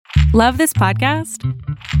Love this podcast?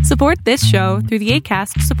 Support this show through the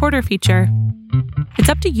Acast supporter feature. It's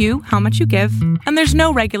up to you how much you give, and there's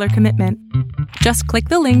no regular commitment. Just click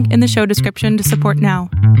the link in the show description to support now.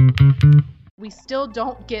 We still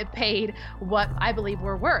don't get paid what I believe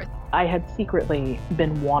we're worth. I had secretly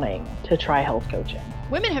been wanting to try health coaching.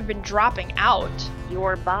 Women have been dropping out.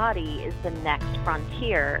 Your body is the next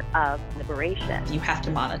frontier of liberation. You have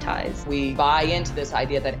to monetize. We buy into this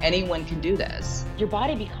idea that anyone can do this. Your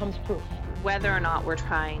body becomes proof. Whether or not we're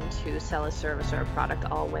trying to sell a service or a product,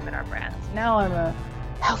 all women are brands. Now I'm a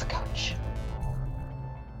health coach.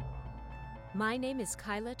 My name is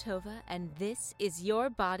Kyla Tova, and this is Your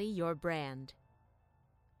Body, Your Brand.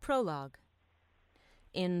 Prologue.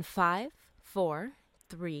 In 5, 4,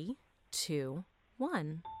 3, 2,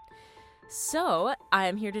 1. So, I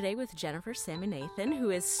am here today with Jennifer Samanathan,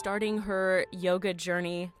 who is starting her yoga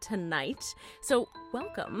journey tonight. So,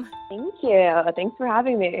 welcome. Thank you. Thanks for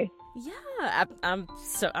having me. Yeah, I'm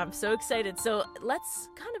so excited. So, let's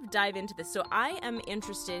kind of dive into this. So, I am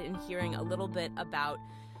interested in hearing a little bit about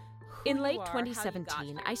in late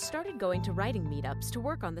 2017, I started going to writing meetups to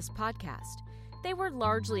work on this podcast. They were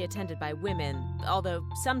largely attended by women, although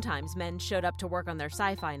sometimes men showed up to work on their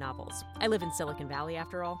sci-fi novels. I live in Silicon Valley,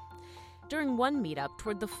 after all. During one meetup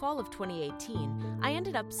toward the fall of 2018, I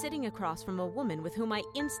ended up sitting across from a woman with whom I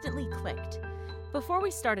instantly clicked. Before we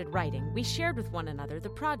started writing, we shared with one another the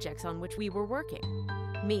projects on which we were working.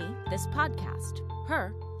 Me, this podcast.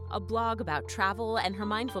 Her, a blog about travel and her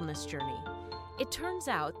mindfulness journey. It turns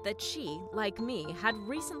out that she, like me, had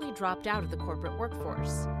recently dropped out of the corporate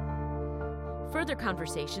workforce. Further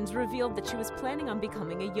conversations revealed that she was planning on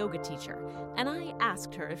becoming a yoga teacher, and I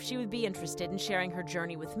asked her if she would be interested in sharing her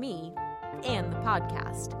journey with me and the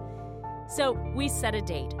podcast. So we set a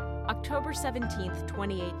date, October 17th,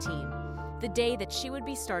 2018, the day that she would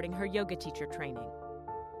be starting her yoga teacher training.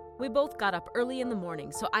 We both got up early in the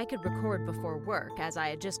morning so I could record before work, as I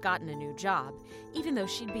had just gotten a new job, even though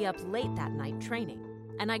she'd be up late that night training.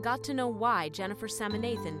 And I got to know why Jennifer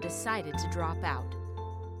Samanathan decided to drop out.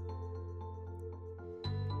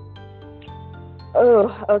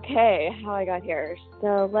 Oh, okay. How I got here.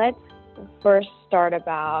 So let's first start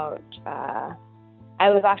about, I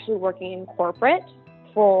was actually working in corporate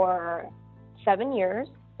for 7 years.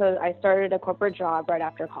 So I started a corporate job right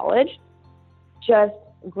after college. Just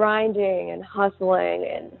grinding and hustling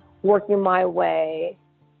and working my way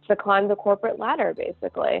to climb the corporate ladder,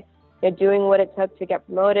 basically. Doing what it took to get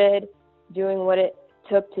promoted, doing what it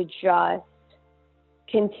took to just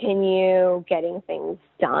continue getting things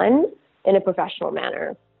done in a professional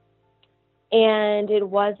manner. And it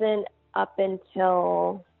wasn't up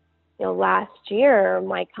until last year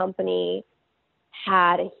my company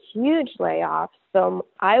had a huge layoff. So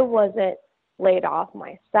I wasn't laid off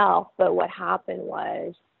myself, but what happened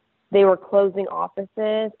was they were closing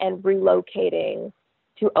offices and relocating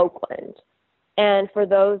to Oakland. And for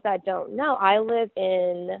those that don't know, I live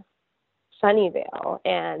in Sunnyvale,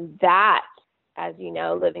 and that, as you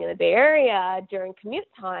know, living in the Bay Area during commute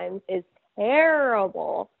times is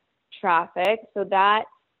terrible traffic, so that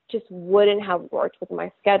just wouldn't have worked with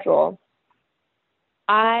my schedule.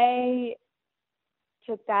 I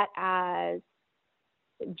took that as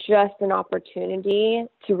just an opportunity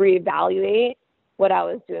to reevaluate what I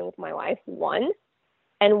was doing with my life, one,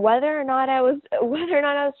 and whether or not I was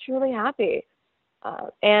truly happy.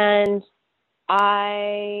 And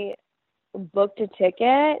I booked a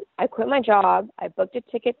ticket. I quit my job. I booked a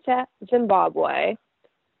ticket to Zimbabwe.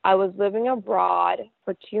 I was living abroad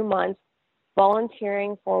for 2 months,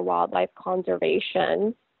 volunteering for wildlife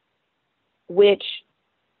conservation, which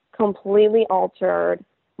completely altered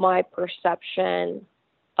my perception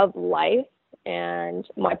of life and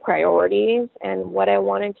my priorities and what I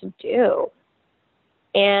wanted to do.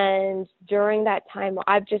 And during that time,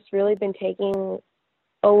 I've just really been taking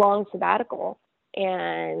a long sabbatical.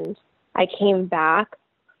 And I came back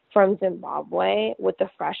from Zimbabwe with a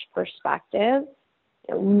fresh perspective,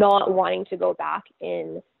 not wanting to go back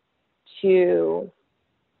into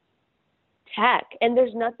tech. And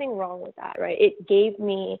there's nothing wrong with that, right? It gave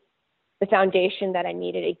me the foundation that I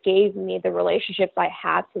needed. It gave me the relationships I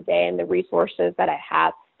have today and the resources that I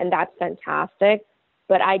have, and that's fantastic.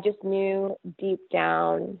 But I just knew deep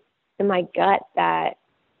down in my gut that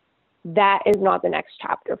that is not the next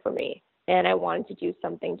chapter for me, and I wanted to do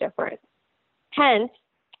something different. Hence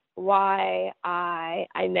why I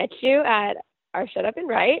met you at our Shut Up and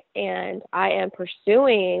Write, and I am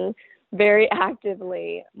pursuing very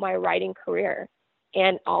actively my writing career,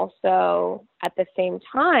 and also at the same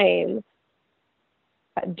time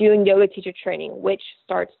doing yoga teacher training, which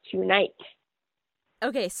starts tonight.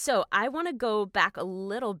 Okay, so I want to go back a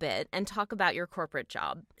little bit and talk about your corporate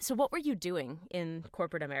job. So what were you doing in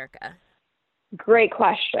corporate America? Great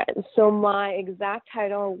question. So my exact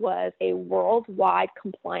title was a worldwide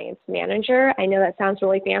compliance manager. I know that sounds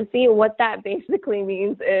really fancy. What that basically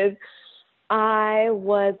means is I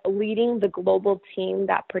was leading the global team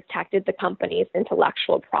that protected the company's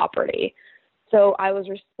intellectual property. So I was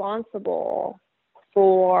responsible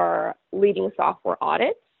for leading software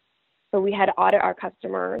audits. So we had to audit our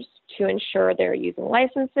customers to ensure they're using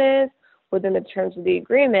licenses within the terms of the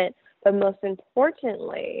agreement. But most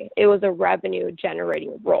importantly, it was a revenue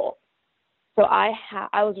generating role. So I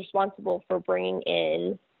was responsible for bringing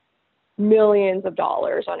in millions of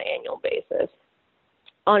dollars on an annual basis.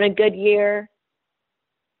 On a good year,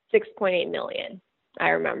 6.8 million, I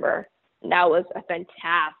remember. That was a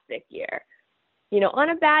fantastic year. On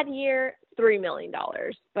a bad year, $3 million,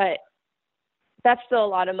 but that's still a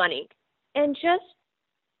lot of money. And just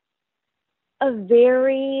a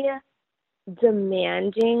very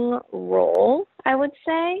demanding role, I would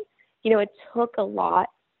say. It took a lot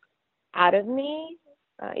out of me,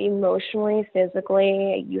 emotionally,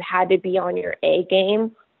 physically. You had to be on your A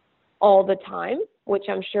game all the time, which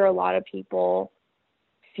I'm sure a lot of people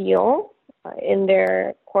feel in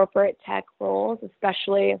their corporate tech roles,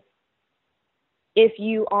 especially if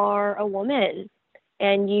you are a woman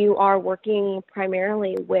and you are working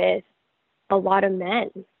primarily with a lot of men.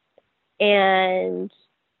 And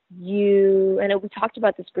we talked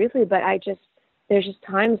about this briefly, but there's just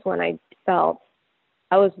times when I felt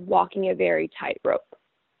I was walking a very tight rope.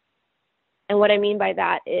 And what I mean by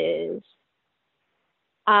that is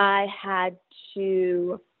I had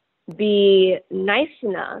to be nice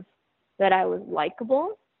enough that I was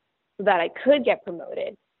likable so that I could get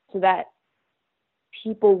promoted, so that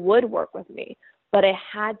people would work with me. But I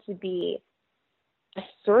had to be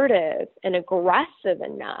assertive and aggressive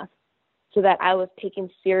enough so that I was taken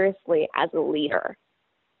seriously as a leader.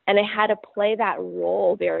 And I had to play that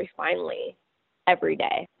role very finely every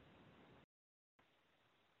day.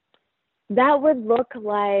 That would look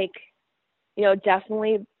like,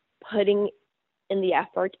 definitely putting in the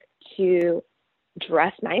effort to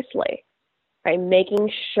dress nicely, right? Making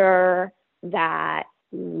sure that,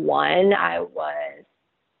 one, I was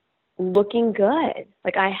looking good.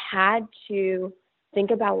 Like I had to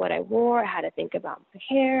think about what I wore. I had to think about my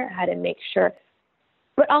hair. I had to make sure,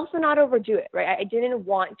 but also not overdo it, right? I didn't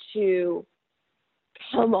want to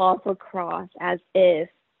come off across as if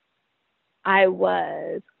I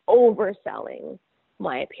was overselling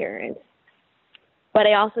my appearance. But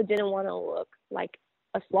I also didn't want to look like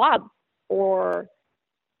a slob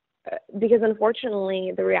because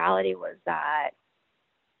unfortunately the reality was that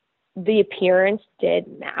the appearance did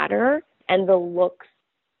matter and the looks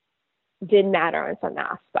did matter in some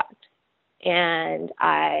aspect. And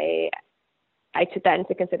I took that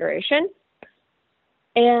into consideration.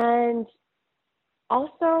 And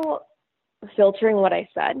also filtering what I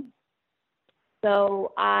said.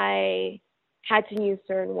 So I had to use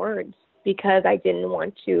certain words because I didn't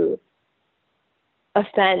want to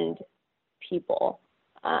offend people.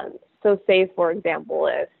 So say, for example,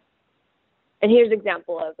 and here's an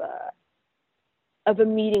example of a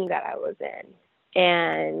meeting that I was in,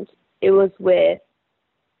 and it was with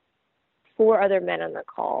 4 other men on the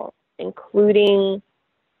call, including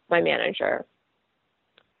my manager.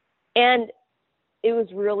 And it was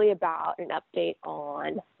really about an update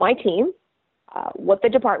on my team, what the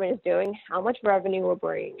department is doing, how much revenue we're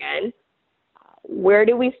bringing in, where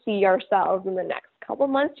do we see ourselves in the next couple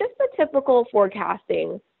months, just a typical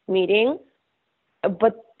forecasting meeting.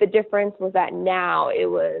 But the difference was that now it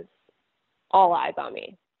was all eyes on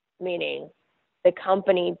me, meaning the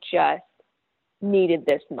company just needed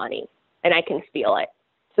this money, and I can feel it.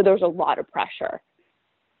 So there was a lot of pressure,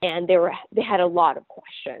 and they had a lot of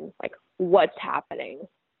questions, like what's happening,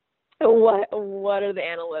 what are the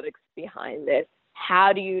analytics behind this?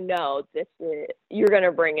 How do you know you're going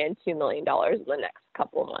to bring in $2 million in the next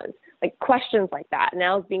couple of months? Like questions like that. And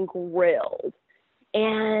I was being grilled.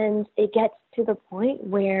 And it gets to the point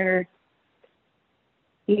where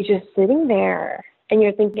you're just sitting there and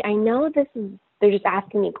you're thinking, I know they're just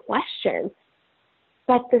asking me questions.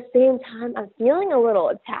 But at the same time, I'm feeling a little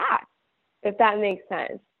attacked, if that makes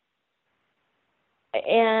sense.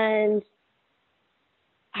 And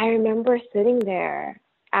I remember sitting there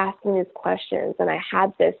asking these questions, and I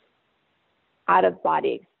had this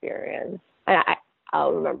out-of-body experience.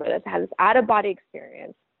 I'll remember this. I had this out-of-body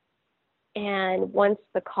experience. And once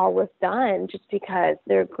the call was done, just because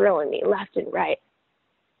they're grilling me left and right,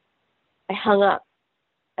 I hung up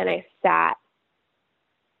and I sat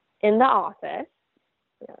in the office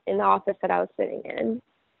in the office that I was sitting in.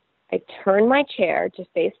 I turned my chair to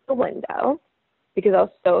face the window because I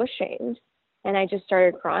was so ashamed, and I just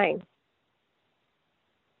started crying.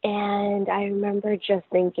 And I remember just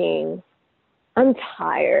thinking, I'm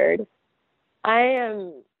tired.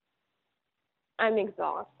 I'm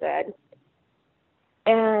exhausted.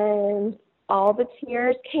 And all the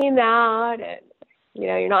tears came out, and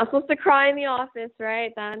you're not supposed to cry in the office,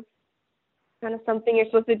 right? That's kind of something you're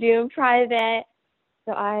supposed to do in private.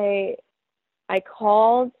 So I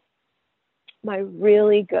called my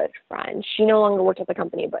really good friend. She no longer worked at the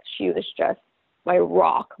company, but she was just my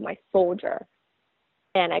rock, my soldier.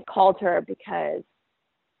 And I called her because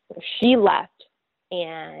she left,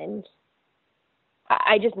 and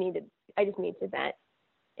I just needed to vent.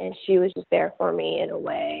 And she was just there for me in a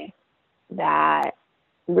way that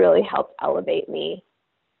really helped elevate me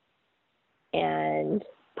and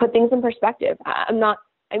put things in perspective.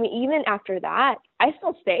 Even after that, I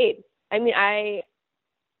still stayed. I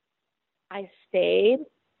stayed,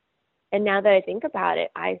 and now that I think about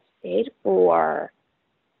it, I stayed for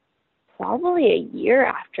probably a year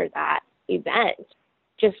after that event,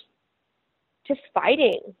 just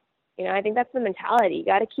fighting. I think that's the mentality. You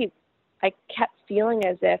got to keep. I kept feeling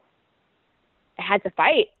as if I had to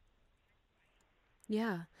fight.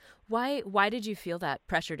 Yeah. Why did you feel that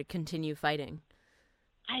pressure to continue fighting?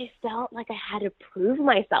 I felt like I had to prove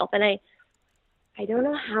myself, and I don't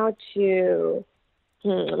know how to.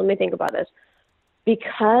 Let me think about this.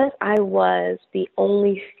 Because I was the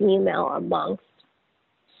only female amongst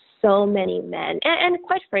so many men, and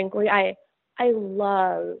quite frankly, I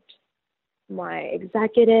loved my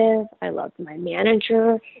executive, I loved my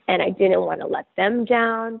manager, and I didn't want to let them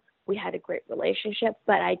down. We had a great relationship,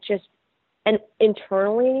 but and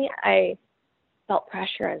internally, I felt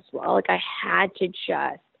pressure as well. Like I had to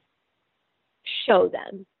just show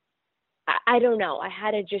them. I don't know. I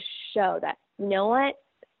had to just show that, you know what?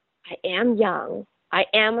 I am young. I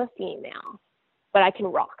am a female, but I can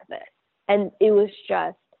rock this. And it was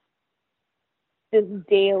just this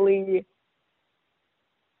daily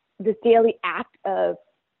act of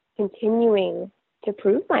continuing to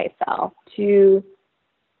prove myself, to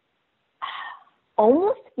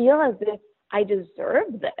almost feel as if I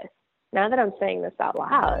deserve this, now that I'm saying this out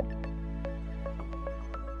loud.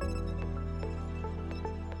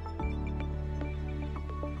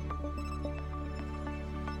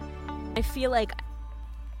 I feel like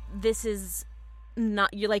this is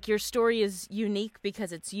not, your story is unique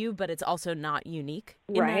because it's you, but it's also not unique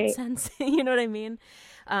in Right. that sense. You know what I mean?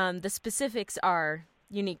 The specifics are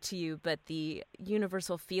unique to you, but the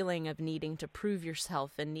universal feeling of needing to prove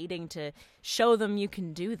yourself and needing to show them you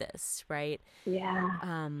can do this, right? Yeah.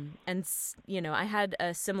 I had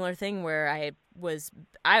a similar thing where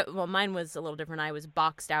mine was a little different. I was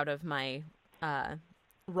boxed out of my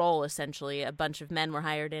role, essentially. A bunch of men were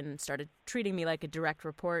hired in and started treating me like a direct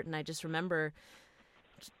report, and I just remember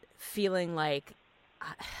feeling like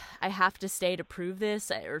I have to stay to prove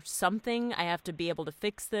this or something. I have to be able to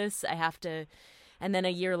fix this. I have to. And then a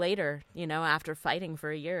year later, after fighting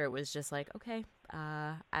for a year, it was just like, okay,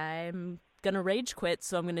 I'm going to rage quit.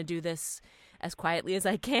 So I'm going to do this as quietly as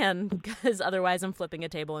I can, because otherwise I'm flipping a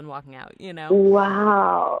table and walking out,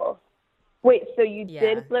 Wow. Wait, so you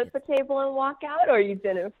did flip the table and walk out, or you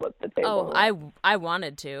didn't flip the table? Oh, I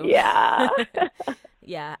wanted to. Yeah.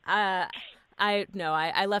 Yeah.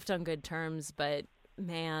 I left on good terms, but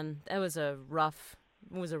man, that was a rough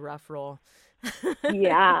role.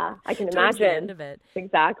 Yeah, I can imagine. Towards the end of it.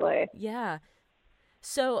 Exactly. Yeah.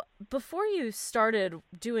 So before you started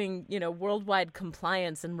doing, worldwide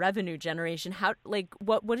compliance and revenue generation,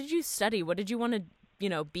 what did you study? What did you want to,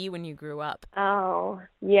 be when you grew up? Oh,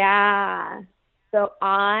 yeah. So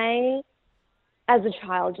I, as a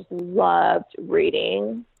child, just loved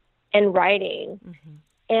reading and writing.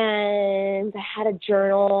 Mm-hmm. And I had a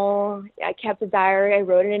journal. I kept a diary. I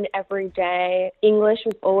wrote it in every day. English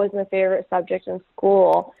was always my favorite subject in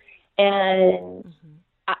school. And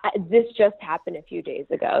this just happened a few days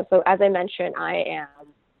ago. So as I mentioned, I am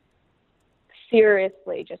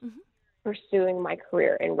seriously just pursuing my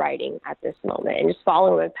career in writing at this moment and just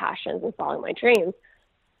following my passions and following my dreams.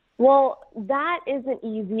 Well, that isn't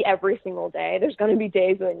easy every single day. There's going to be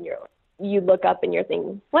days when you look up and you're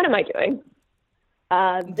thinking, what am I doing?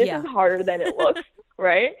 This is harder than it looks,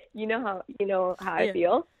 right? You know how I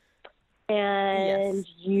feel. And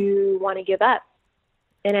you want to give up.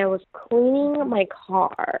 And I was cleaning my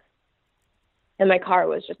car. And my car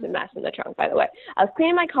was just a mess in the trunk, by the way. I was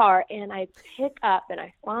cleaning my car, and I pick up and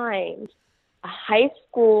I find a high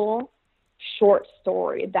school short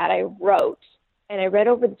story that I wrote. And I read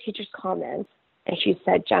over the teacher's comments, and she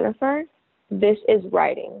said, Jennifer, this is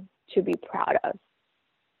writing to be proud of.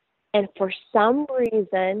 And for some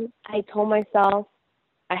reason, I told myself,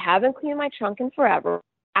 I haven't cleaned my trunk in forever.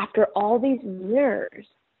 After all these years,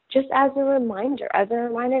 just as a reminder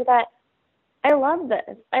that I love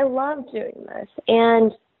this. I love doing this.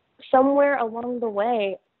 And somewhere along the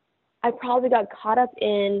way, I probably got caught up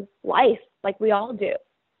in life, like we all do,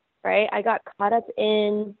 right? I got caught up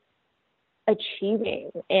in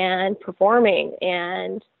achieving and performing,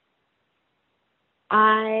 and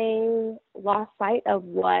I lost sight of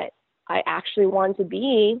what I actually wanted to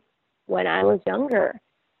be when I was younger.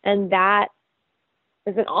 And that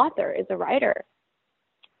is an author, is a writer.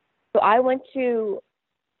 So I went to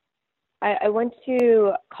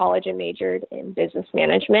college and majored in business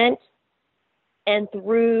management, and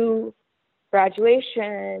through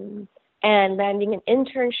graduation and landing an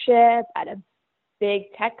internship at a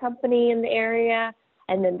big tech company in the area,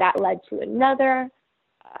 and then that led to another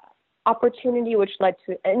opportunity, which led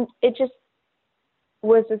to, and it just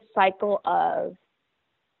was a cycle of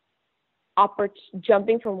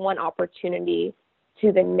jumping from one opportunity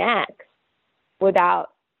to the next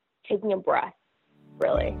without taking a breath,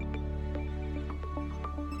 really.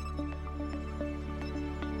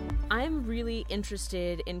 I'm really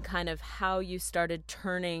interested in kind of how you started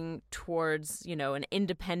turning towards, an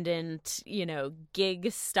independent,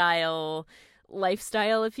 gig style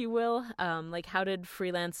lifestyle, if you will. Like, how did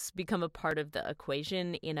freelance become a part of the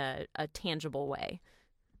equation in a tangible way?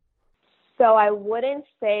 So I wouldn't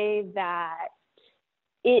say that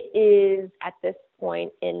it is at this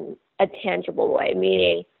point in a tangible way,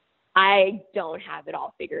 meaning I don't have it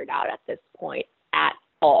all figured out at this point at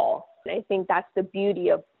all. And I think that's the beauty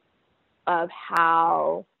of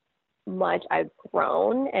how much I've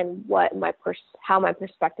grown and what how my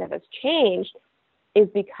perspective has changed, is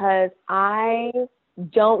because I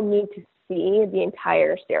don't need to see the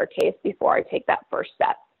entire staircase before I take that first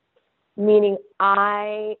step. Meaning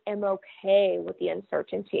I am okay with the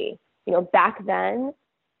uncertainty. Back then,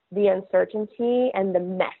 the uncertainty and the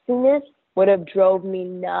messiness would have drove me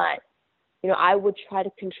nuts. I would try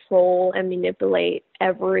to control and manipulate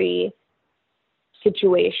every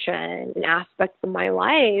situation and aspect of my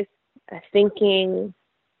life, thinking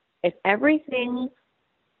if everything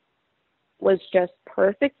was just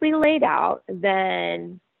perfectly laid out,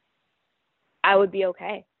 then I would be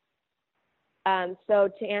okay. So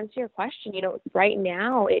to answer your question, right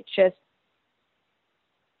now it just,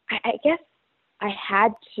 I guess I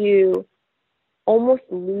had to almost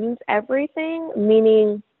lose everything,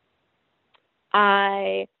 meaning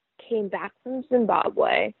I came back from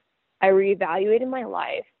Zimbabwe. I reevaluated my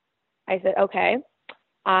life. I said, okay,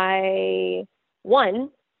 I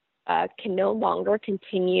can no longer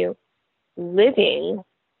continue living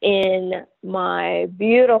in my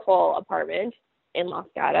beautiful apartment in Los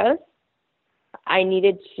Gatos. I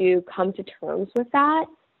needed to come to terms with that,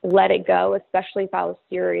 let it go, especially if I was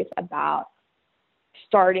serious about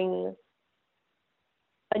starting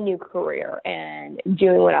a new career and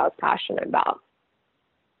doing what I was passionate about.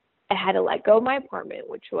 I had to let go of my apartment,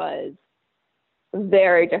 which was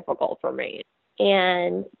very difficult for me.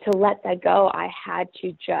 And to let that go, I had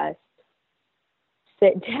to just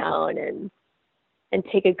sit down and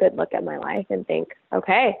take a good look at my life and think,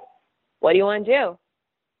 okay, what do you want to do?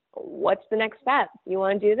 What's the next step? You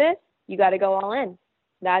want to do this? You got to go all in.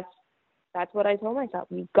 That's what I told myself.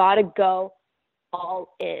 You got to go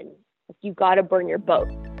all in. You got to burn your boat.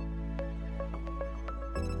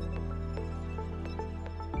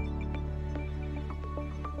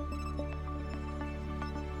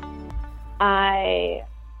 I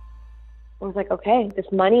was like, okay, this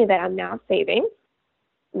money that I'm now saving,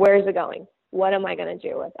 where is it going? What am I going to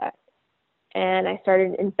do with it? And I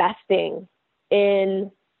started investing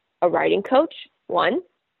in a writing coach,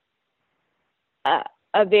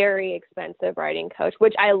 a very expensive writing coach,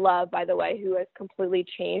 which I love, by the way, who has completely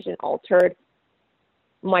changed and altered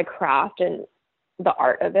my craft and the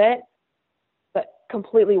art of it, but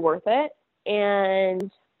completely worth it.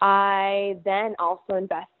 And I then also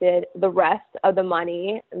invested the rest of the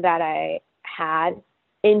money that I had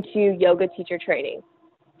into yoga teacher training,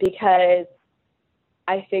 because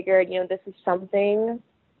I figured, this is something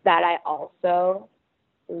that I also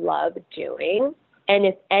love doing. And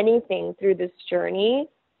if anything, through this journey,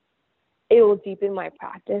 it will deepen my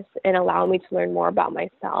practice and allow me to learn more about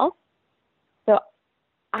myself. So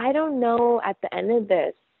I don't know at the end of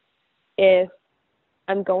this if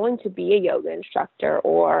I'm going to be a yoga instructor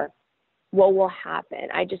or what will happen.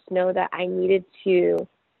 I just know that I needed to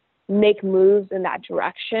make moves in that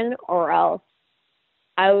direction, or else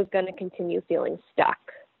I was going to continue feeling stuck.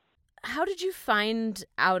 how did you find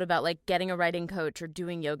out about like getting a writing coach or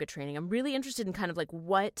doing yoga training? I'm really interested in kind of like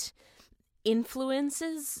what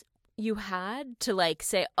influences you had to like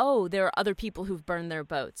say, oh, there are other people who've burned their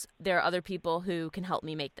boats. There are other people who can help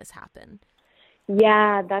me make this happen.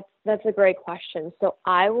 Yeah, that's a great question. So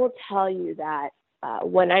I will tell you that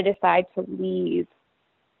when I decided to leave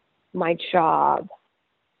my job,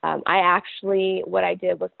 what I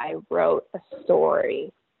did was I wrote a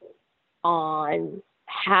story on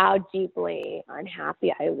how deeply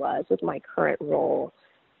unhappy I was with my current role,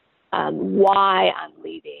 why I'm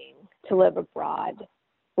leaving to live abroad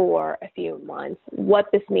for a few months,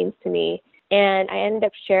 what this means to me. And I ended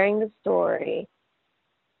up sharing the story.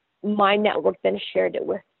 My network then shared it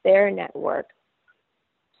with their network.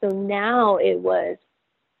 So now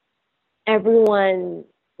everyone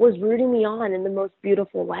was rooting me on in the most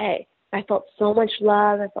beautiful way. I felt so much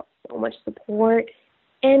love. I felt so much support.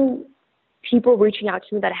 And people reaching out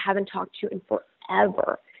to me that I haven't talked to in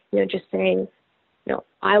forever, just saying,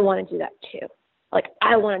 I want to do that too. Like,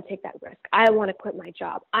 I want to take that risk. I want to quit my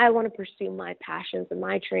job. I want to pursue my passions and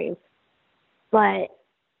my dreams. But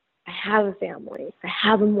I have a family. I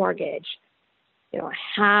have a mortgage. I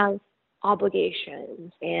have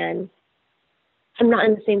obligations. And I'm not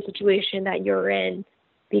in the same situation that you're in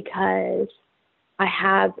because I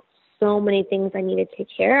have so many things I need to take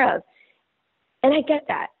care of. And I get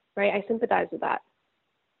that, right? I sympathize with that.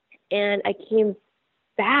 And I came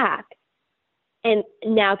back, and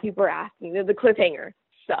now people are asking the cliffhanger.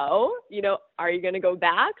 So, are you going to go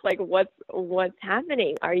back? Like, what's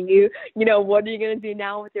happening? Are you, what are you going to do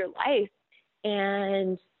now with your life?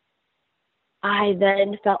 And I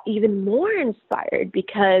then felt even more inspired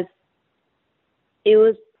because it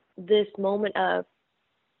was this moment of,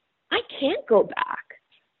 I can't go back.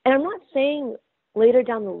 And I'm not saying later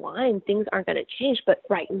down the line things aren't going to change, but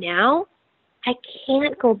right now I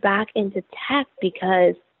can't go back into tech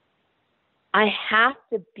because I have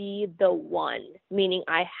to be the one, meaning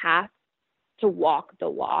I have to walk the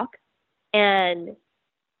walk and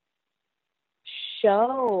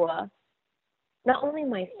show not only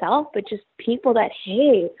myself, but just people that,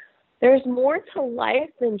 hey, there's more to life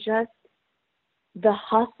than just the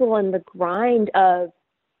hustle and the grind of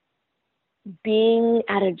being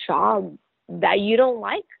at a job that you don't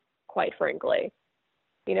like, quite frankly.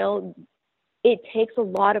 It takes a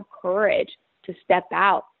lot of courage to step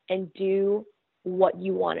out and do what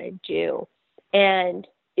you want to do. And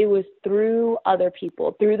it was through other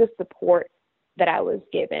people, through the support that I was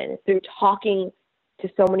given, through talking to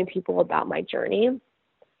so many people about my journey,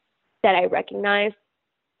 that I recognized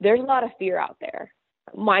there's a lot of fear out there,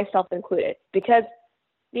 myself included, because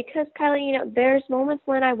Kylie, there's moments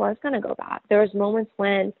when I was going to go back. There was moments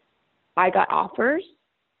when I got offers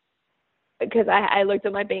because I looked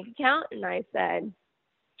at my bank account and I said,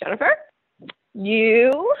 Jennifer,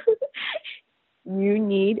 you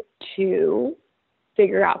need to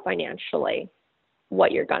figure out financially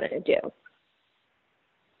what you're going to do.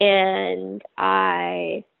 And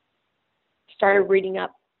I started reading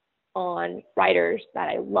up on writers that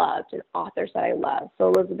I loved and authors that I loved. So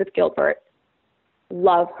Elizabeth Gilbert,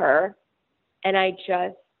 love her. And I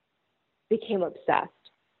just became obsessed,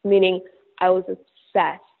 meaning I was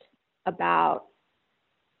obsessed about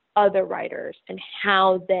other writers and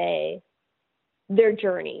how their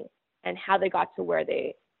journey and how they got to where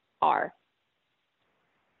they are.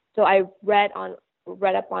 So I read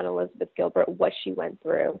up on Elizabeth Gilbert, what she went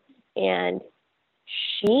through. And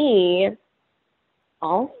she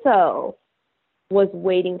also was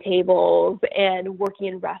waiting tables and working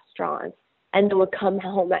in restaurants, and then would come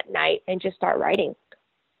home at night and just start writing.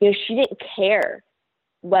 She didn't care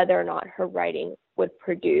whether or not her writing would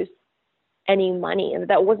produce any money. And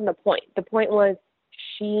that wasn't the point. The point was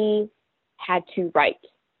she had to write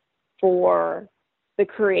for the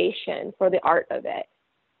creation, for the art of it.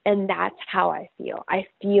 And that's how I feel. I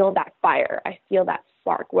feel that fire. I feel that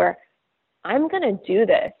spark where I'm going to do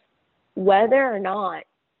this, whether or not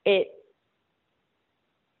it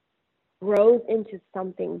grows into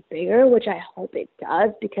something bigger, which I hope it does,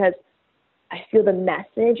 because I feel the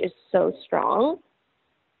message is so strong.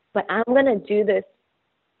 But I'm going to do this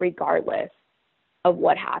regardless of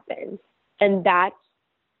what happens. And that's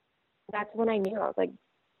when I knew. I was like,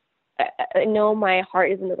 I know my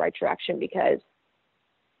heart is in the right direction, because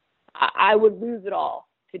I would lose it all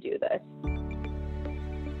to do this.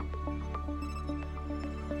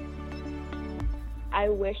 I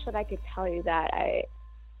wish that I could tell you that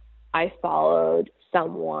I followed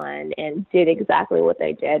someone and did exactly what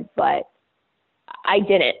they did, but I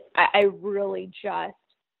didn't. I really just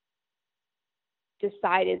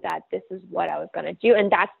decided that this is what I was going to do. And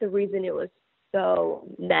that's the reason it was so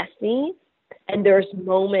messy, and there's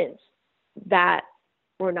moments that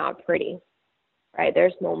were not pretty, right?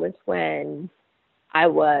 There's moments when I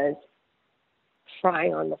was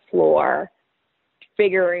crying on the floor,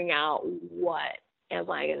 figuring out what am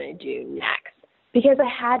I going to do next, because I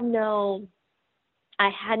had no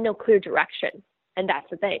clear direction. And that's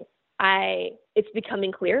the thing. It's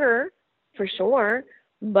becoming clearer for sure,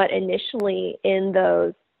 but initially in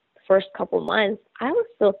those first couple months, I was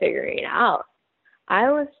still figuring it out. I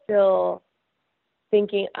was still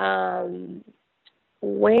thinking,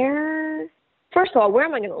 first of all, where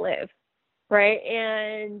am I going to live, right?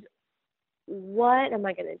 And what am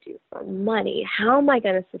I going to do for money? How am I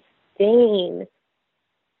going to sustain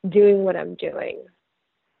doing what I'm doing?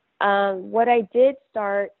 What I did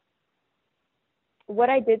start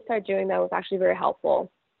doing that was actually very helpful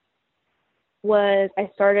was I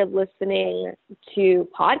started listening to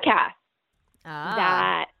podcasts.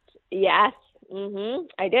 Yes,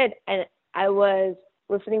 I did. And I was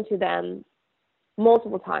listening to them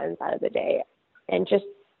multiple times out of the day, and just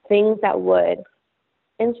things that would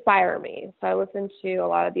inspire me. So I listened to a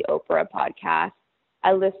lot of the Oprah podcasts.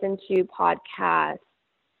 I listened to podcasts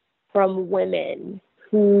from women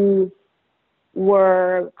who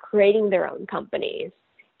were creating their own companies,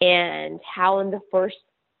 and how in the first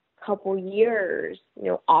couple years,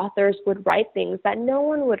 authors would write things that no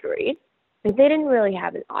one would read because they didn't really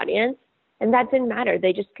have an audience, and that didn't matter.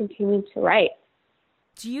 They just continued to write.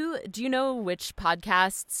 Do you know which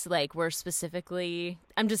podcasts were specifically?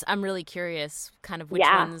 I'm really curious, kind of which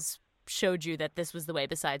ones showed you that this was the way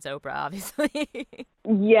besides Oprah, obviously.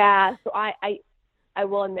 Yeah, so I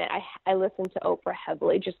will admit I listened to Oprah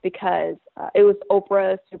heavily just because it was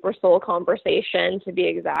Oprah's Super Soul Conversation, to be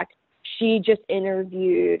exact. She just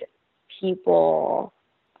interviewed people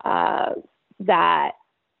that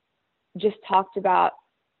just talked about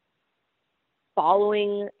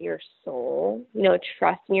following your soul,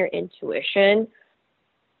 trusting your intuition,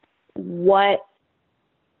 what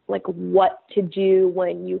to do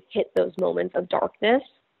when you hit those moments of darkness,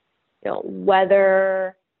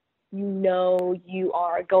 whether you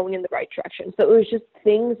are going in the right direction. So it was just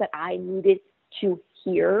things that I needed to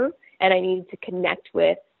hear and I needed to connect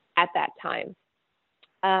with at that time.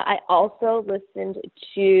 I also listened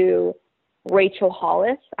to Rachel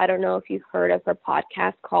Hollis. I don't know if you've heard of her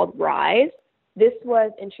podcast called Rise. This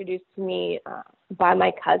was introduced to me by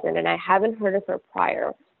my cousin, and I haven't heard of her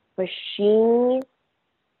prior, but she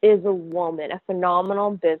is a woman, a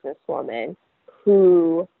phenomenal businesswoman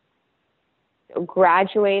who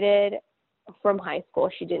graduated from high school.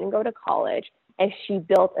 She didn't go to college, and she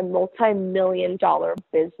built a multi-million-dollar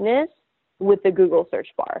business with the Google search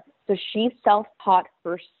bar. So she self-taught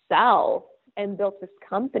herself and built this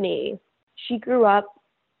company. She grew up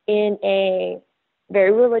in a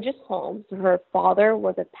very religious home. So her father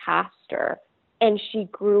was a pastor, and she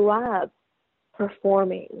grew up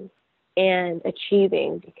performing and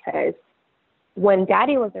achieving because when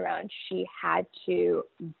Daddy was around, she had to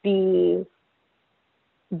be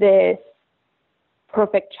this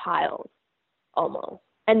perfect child almost.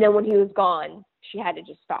 And then when he was gone, she had to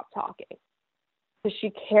just stop talking. So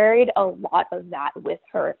she carried a lot of that with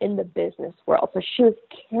her in the business world. So she was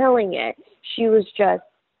killing it. She was just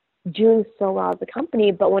doing so well as a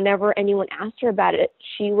company. But whenever anyone asked her about it,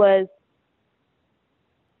 she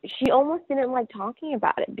almost didn't like talking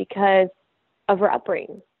about it because of her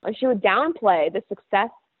upbringing. And she would downplay the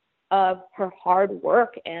success of her hard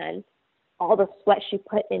work and all the sweat she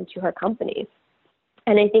put into her companies.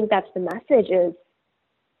 And I think that's the message is,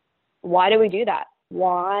 why do we do that?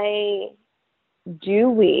 Why do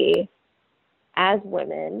we, as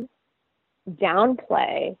women,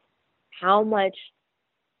 downplay how much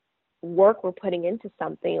work we're putting into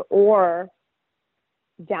something or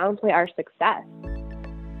downplay our success?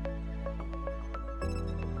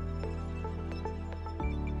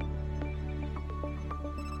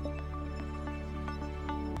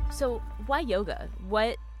 So why yoga?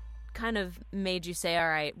 What kind of made you say, all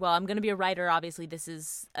right, well, I'm going to be a writer. Obviously, this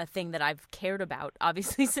is a thing that I've cared about,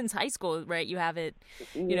 obviously, since high school, right? You have it,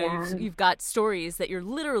 you've got stories that you're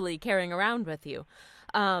literally carrying around with you.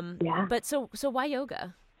 But so why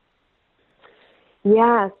yoga?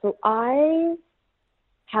 Yeah, so I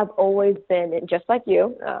have always been, just like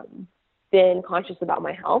you, been conscious about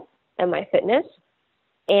my health and my fitness.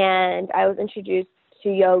 And I was introduced to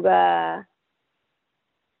yoga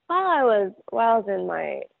while I was in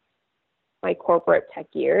my corporate tech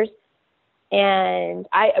years. And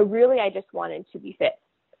I just wanted to be fit.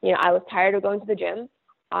 I was tired of going to the gym.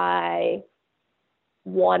 I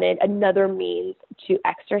wanted another means to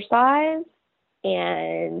exercise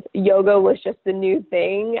and yoga was just the new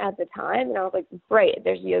thing at the time. And I was like, great,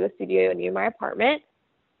 there's a yoga studio near my apartment.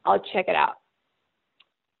 I'll check it out.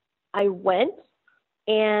 I went,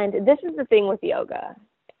 and this is the thing with yoga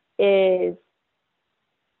is,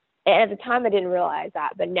 at the time I didn't realize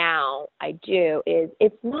that, but now I do, is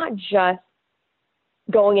it's not just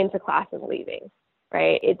going into class and leaving,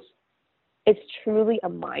 right? It's truly a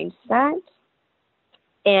mindset.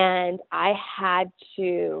 And I had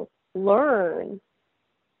to learn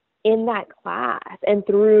in that class and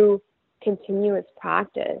through continuous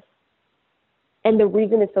practice. And the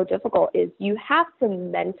reason it's so difficult is you have to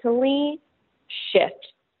mentally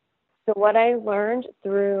shift. So what I learned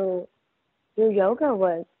through yoga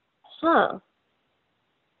was,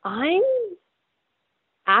 I'm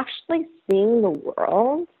actually seeing the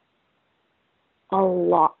world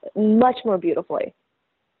much more beautifully.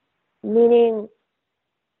 Meaning,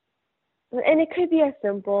 and it could be as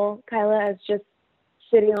simple, Kyla, as just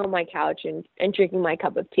sitting on my couch and drinking my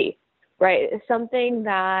cup of tea, right? It's something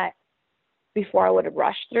that before I would have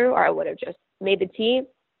rushed through, or I would have just made the tea,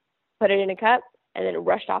 put it in a cup, and then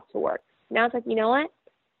rushed off to work. Now it's like, you know what?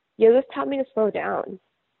 Yoga's taught me to slow down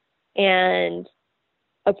and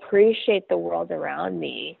appreciate the world around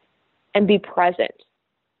me and be present.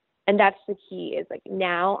 And that's the key, is like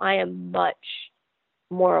now I am much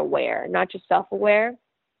more aware, not just self-aware,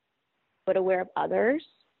 but aware of others.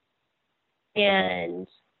 And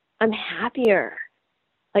I'm happier.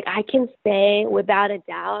 Like I can say without a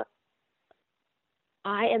doubt,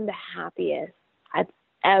 I am the happiest I've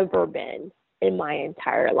ever been in my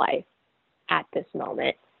entire life at this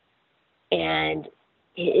moment. And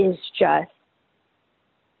it is just,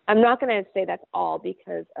 I'm not going to say that's all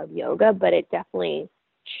because of yoga, but it definitely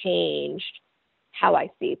changed how I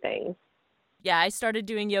see things. Yeah, I started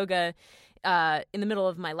doing yoga in the middle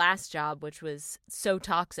of my last job, which was so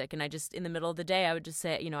toxic. And I just, in the middle of the day, I would just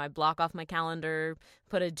say, I block off my calendar,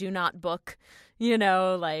 put a do not book,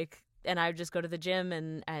 and I would just go to the gym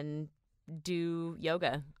and do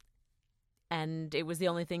yoga. And it was the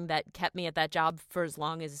only thing that kept me at that job for as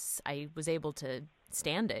long as I was able to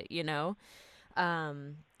stand it,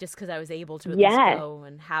 just because I was able to at least go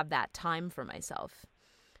and have that time for myself,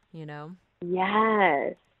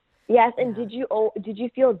 Yes. Yes. And did you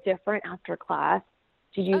feel different after class?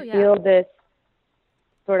 Did you yeah. feel this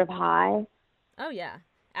sort of high? Oh, yeah,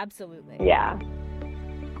 absolutely. Yeah.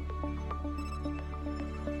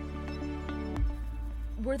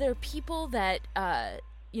 Were there people that,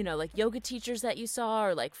 like yoga teachers that you saw,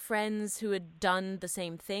 or like friends who had done the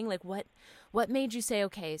same thing? Like what made you say,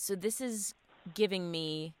 okay, so this is giving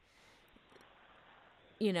me,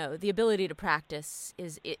 the ability to practice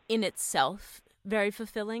is in itself very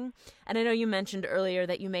fulfilling. And I know you mentioned earlier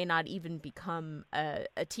that you may not even become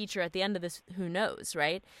a teacher at the end of this, who knows,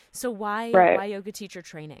 right? So why yoga teacher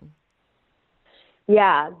training?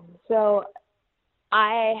 Yeah. So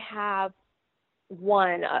I have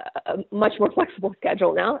a much more flexible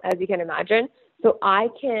schedule now, as you can imagine. So I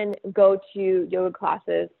can go to yoga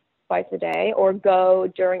classes twice a day, or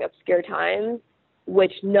go during obscure times,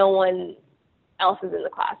 which no one else is in the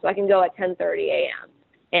class. So I can go at 10:30 a.m.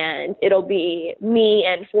 and it'll be me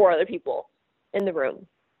and 4 other people in the room.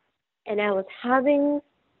 And I was having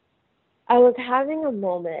a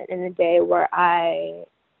moment in the day where I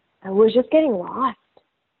was just getting lost.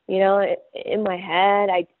 In my head,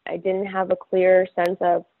 I didn't have a clear sense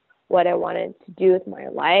of what I wanted to do with my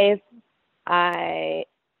life. I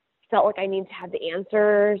felt like I needed to have the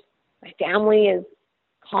answers. My family is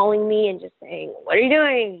calling me and just saying, what are you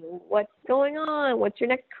doing? What's going on? What's your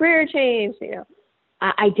next career change?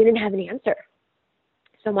 I didn't have an answer.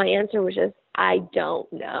 So my answer was just, I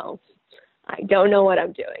don't know. I don't know what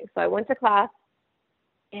I'm doing. So I went to class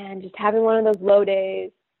and just having one of those low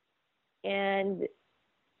days. And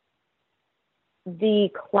the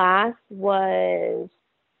class was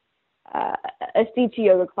a CT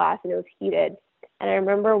yoga class, and it was heated. And I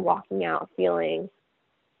remember walking out feeling,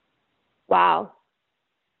 wow,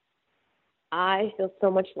 I feel so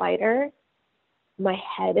much lighter. My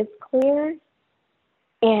head is clear.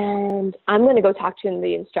 And I'm going to go talk to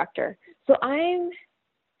the instructor. So I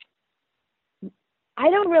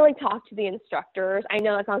don't really talk to the instructors. I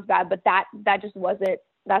know that sounds bad, but that just wasn't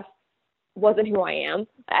who I am.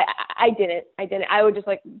 I didn't. I was just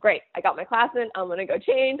like, great, I got my class in. I'm going to go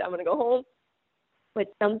change. I'm going to go home.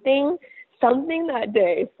 But something that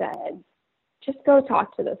day said, just go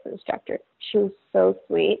talk to this instructor. She was so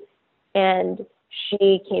sweet. And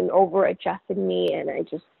she came over, adjusted me, and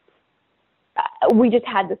we just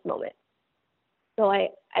had this moment. So I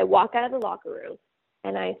walk out of the locker room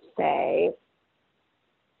and I say,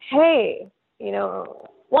 hey,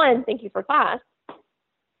 one, thank you for class.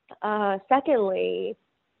 Secondly,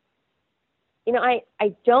 you know,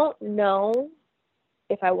 I don't know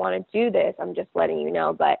if I want to do this. I'm just letting you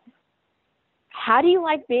know, but how do you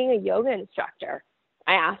like being a yoga instructor?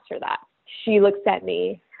 I asked her that. She looks at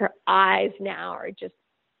me. Her eyes now are just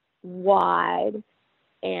wide.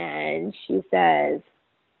 And she says,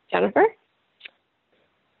 Jennifer,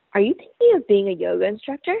 are you thinking of being a yoga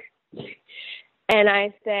instructor? And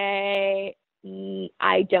I say,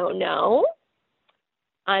 I don't know.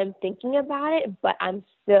 I'm thinking about it, but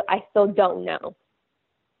I still don't know.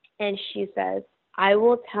 And she says, I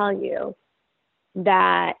will tell you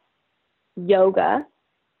that yoga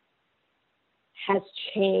has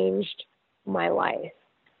changed my life.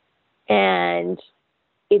 And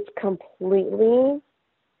it's completely,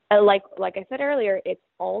 like I said earlier, it's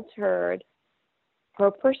altered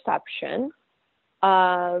her perception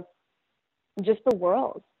of just the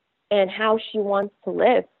world and how she wants to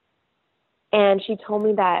live. And she told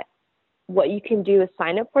me that what you can do is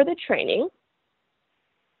sign up for the training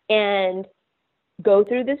and go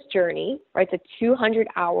through this journey, right? It's a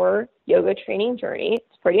 200-hour yoga training journey.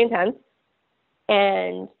 It's pretty intense.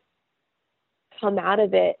 And come out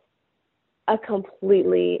of it a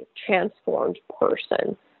completely transformed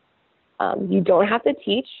person. You don't have to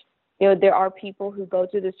teach. You know, there are people who go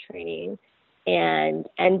through this training and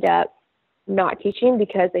end up not teaching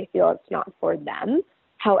because they feel it's not for them.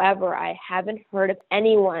 However, I haven't heard of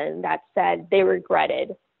anyone that said they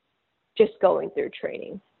regretted just going through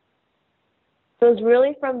training. So it was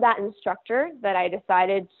really from that instructor that I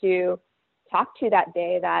decided to talk to that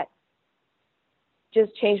day that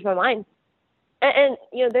just changed my mind. And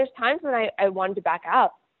you know, there's times when I wanted to back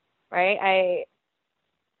out, right?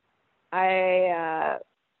 I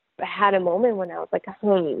had a moment when I was like,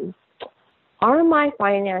 are my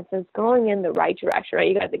finances going in the right direction, right?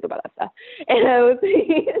 You got to think about that stuff. And I was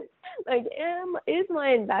thinking, like, is my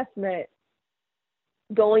investment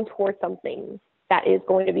going towards something that is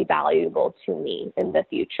going to be valuable to me in the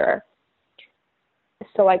future?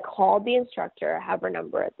 So I called the instructor. I have her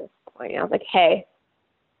number at this point. I was like, hey,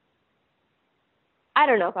 I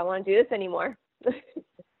don't know if I want to do this anymore.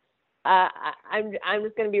 I'm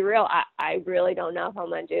just going to be real. I really don't know if I'm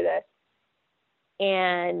going to do this.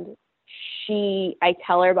 And I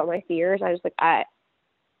tell her about my fears. I was like, I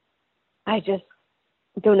just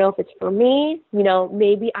don't know if it's for me. You know,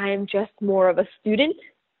 maybe I am just more of a student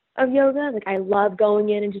of yoga. Like, I love going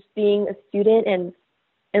in and just being a student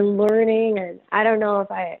and learning. And I don't know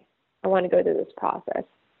if I want to go through this process.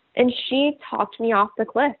 And she talked me off the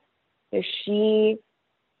cliff. She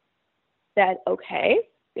said, okay,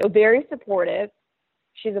 you know, very supportive.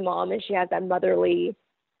 She's a mom and she has that motherly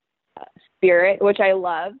spirit, which I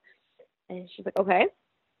love. And she's like, okay,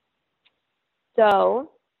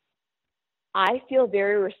 so I feel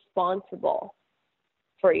very responsible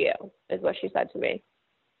for you, is what she said to me,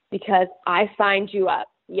 because I signed you up.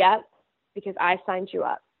 Yep, because I signed you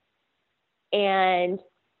up. And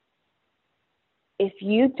if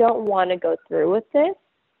you don't want to go through with this,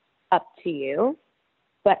 up to you.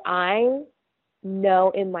 But I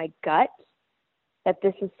know in my gut that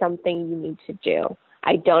this is something you need to do.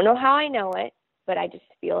 I don't know how I know it, but I just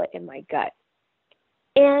feel it in my gut.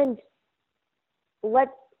 And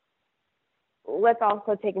let's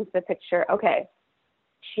also take into the picture, okay,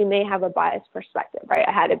 she may have a biased perspective, right?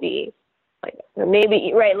 I had to be like,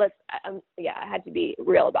 maybe, right, I had to be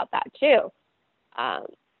real about that too.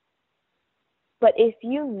 But if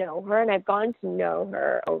you know her, and I've gotten to know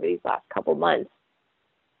her over these last couple months,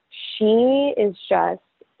 she is just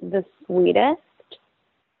the sweetest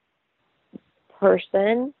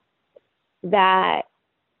person that,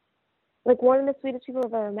 like, one of the sweetest people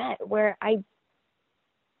I've ever met, where I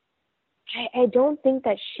don't think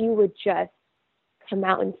that she would just come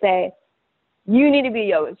out and say, you need to be a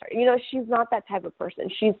yoga instructor. You know, she's not that type of person.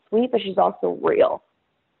 She's sweet, but she's also real,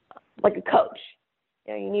 like a coach.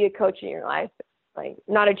 You know, you need a coach in your life, like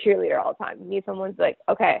not a cheerleader all the time. You need someone who's like,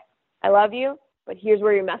 okay, I love you, but here's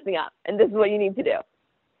where you're messing up, and this is what you need to do.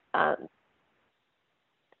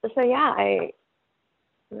 So yeah,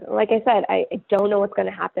 like I said, I don't know what's going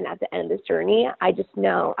to happen at the end of this journey. I just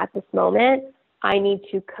know at this moment I need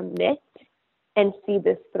to commit and see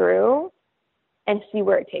this through and see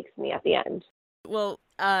where it takes me at the end. Well,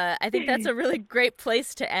 I think that's a really great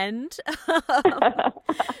place to end.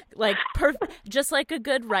 Just like a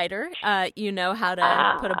good writer, you know how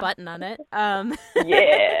to put a button on it.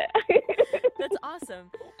 Yeah. That's awesome.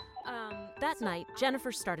 That night,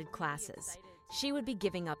 Jennifer started classes. She would be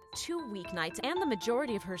giving up 2 weeknights and the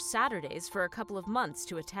majority of her Saturdays for a couple of months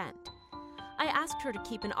to attend. I asked her to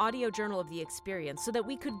keep an audio journal of the experience so that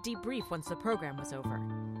we could debrief once the program was over.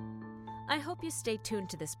 I hope you stay tuned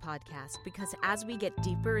to this podcast because as we get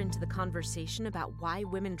deeper into the conversation about why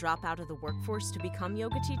women drop out of the workforce to become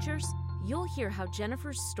yoga teachers, you'll hear how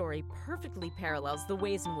Jennifer's story perfectly parallels the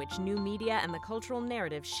ways in which new media and the cultural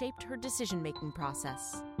narrative shaped her decision-making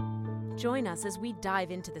process. Join us as we dive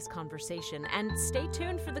into this conversation and stay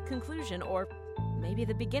tuned for the conclusion or maybe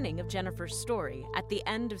the beginning of Jennifer's story at the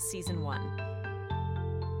end of Season 1.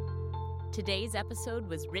 Today's episode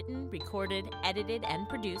was written, recorded, edited, and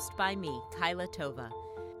produced by me, Kyla Tova.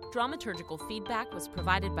 Dramaturgical feedback was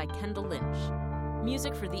provided by Kendall Lynch.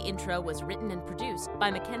 Music for the intro was written and produced by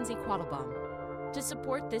Mackenzie Quattlebaum. To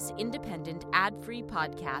support this independent, ad-free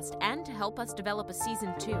podcast and to help us develop a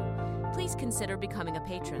Season 2, please consider becoming a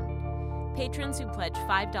patron. Patrons who pledge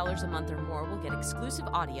 $5 a month or more will get exclusive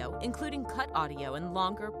audio, including cut audio and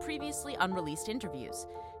longer, previously unreleased interviews.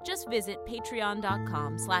 Just visit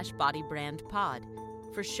patreon.com/bodybrandpod.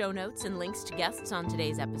 For show notes and links to guests on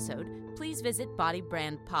today's episode, please visit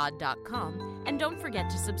bodybrandpod.com, and don't forget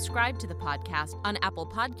to subscribe to the podcast on Apple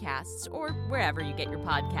Podcasts or wherever you get your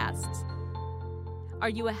podcasts. Are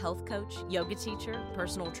you a health coach, yoga teacher,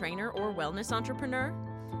 personal trainer, or wellness entrepreneur?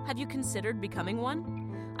 Have you considered becoming one?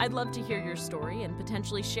 I'd love to hear your story and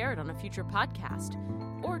potentially share it on a future podcast.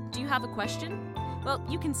 Or do you have a question? Well,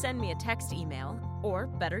 you can send me a text email, or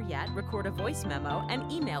better yet, record a voice memo and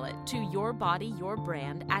email it to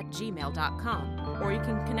yourbodyyourbrand@gmail.com. Or you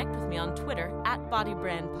can connect with me on Twitter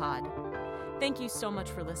 @bodybrandpod. Thank you so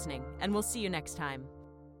much for listening, and we'll see you next time.